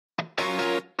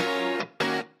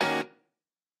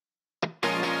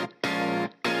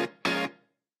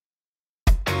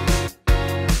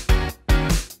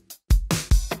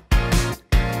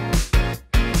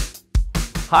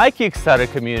Hi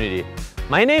Kickstarter community,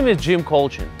 my name is Jim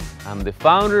Colchin. I'm the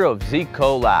founder of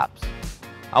zGate.io Labs.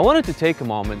 I wanted to take a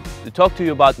moment to talk to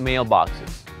you about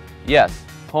mailboxes. Yes,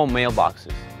 home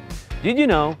mailboxes. Did you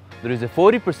know there is a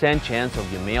 40% chance of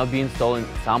your mail being stolen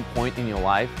at some point in your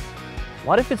life?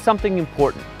 What if it's something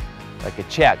important, like a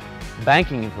check,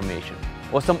 banking information,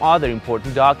 or some other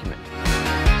important document?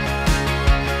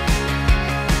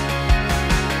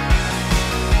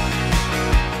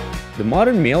 The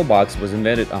modern mailbox was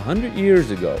invented 100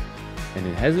 years ago, and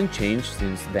it hasn't changed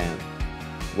since then.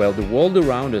 Well, the world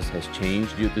around us has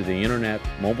changed due to the internet,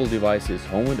 mobile devices,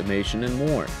 home automation, and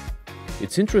more.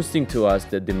 It's interesting to us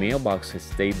that the mailbox has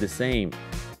stayed the same.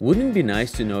 Wouldn't it be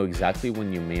nice to know exactly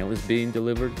when your mail is being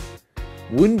delivered?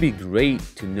 Wouldn't it be great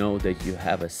to know that you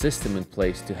have a system in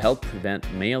place to help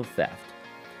prevent mail theft?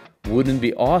 Wouldn't it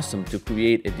be awesome to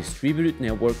create a distributed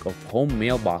network of home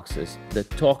mailboxes that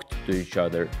talked to each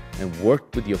other and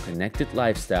worked with your connected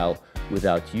lifestyle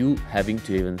without you having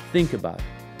to even think about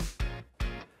it?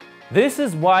 This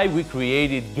is why we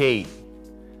created zGate,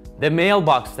 the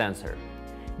mailbox sensor.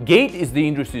 zGate is the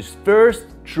industry's first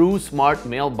true smart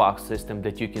mailbox system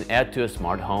that you can add to a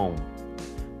smart home.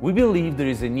 We believe there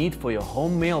is a need for your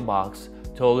home mailbox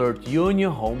to alert you and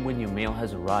your home when your mail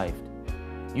has arrived.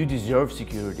 You deserve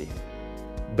security.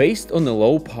 Based on the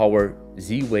low-power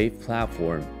Z-Wave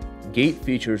platform, zGate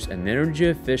features an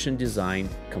energy-efficient design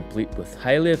complete with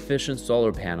highly efficient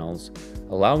solar panels,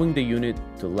 allowing the unit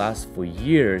to last for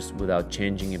years without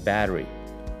changing a battery.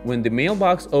 When the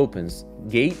mailbox opens,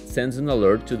 zGate sends an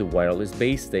alert to the wireless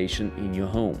base station in your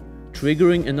home,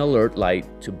 triggering an alert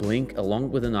light to blink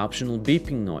along with an optional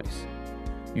beeping noise.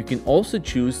 You can also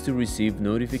choose to receive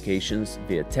notifications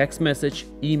via text message,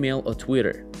 email, or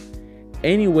Twitter.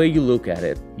 Any way you look at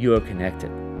it, you are connected.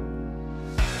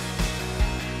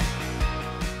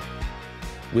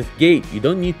 With zGate, you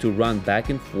don't need to run back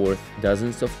and forth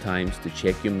dozens of times to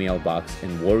check your mailbox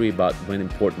and worry about when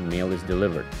important mail is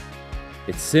delivered.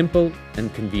 It's simple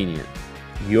and convenient.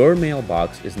 Your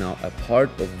mailbox is now a part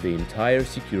of the entire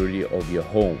security of your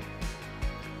home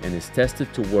and is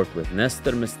tested to work with Nest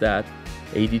thermostat,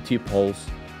 ADT Pulse,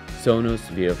 Sonos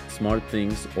via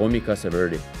SmartThings, or Mi Casa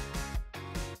Verde.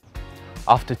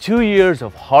 After 2 years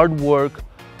of hard work,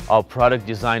 our product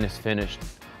design is finished.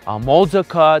 Our molds are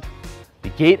cut, the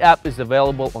zGate app is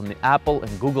available on the Apple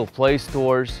and Google Play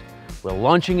stores, we're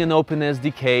launching an open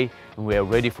SDK, and we are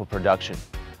ready for production.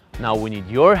 Now we need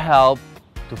your help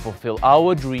to fulfill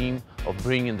our dream of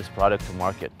bringing this product to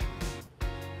market.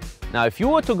 Now if you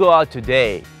were to go out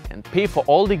today and pay for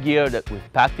all the gear that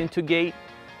we've packed into zGate,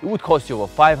 it would cost you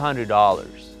over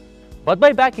 $500. But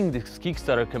by backing this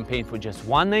Kickstarter campaign for just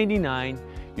 $199,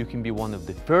 you can be one of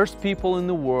the first people in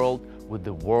the world with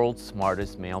the world's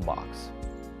smartest mailbox.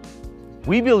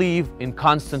 We believe in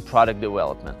constant product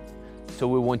development, so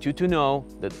we want you to know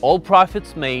that all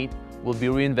profits made will be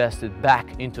reinvested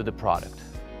back into the product.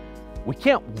 We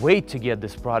can't wait to get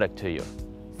this product to you.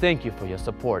 Thank you for your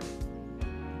support.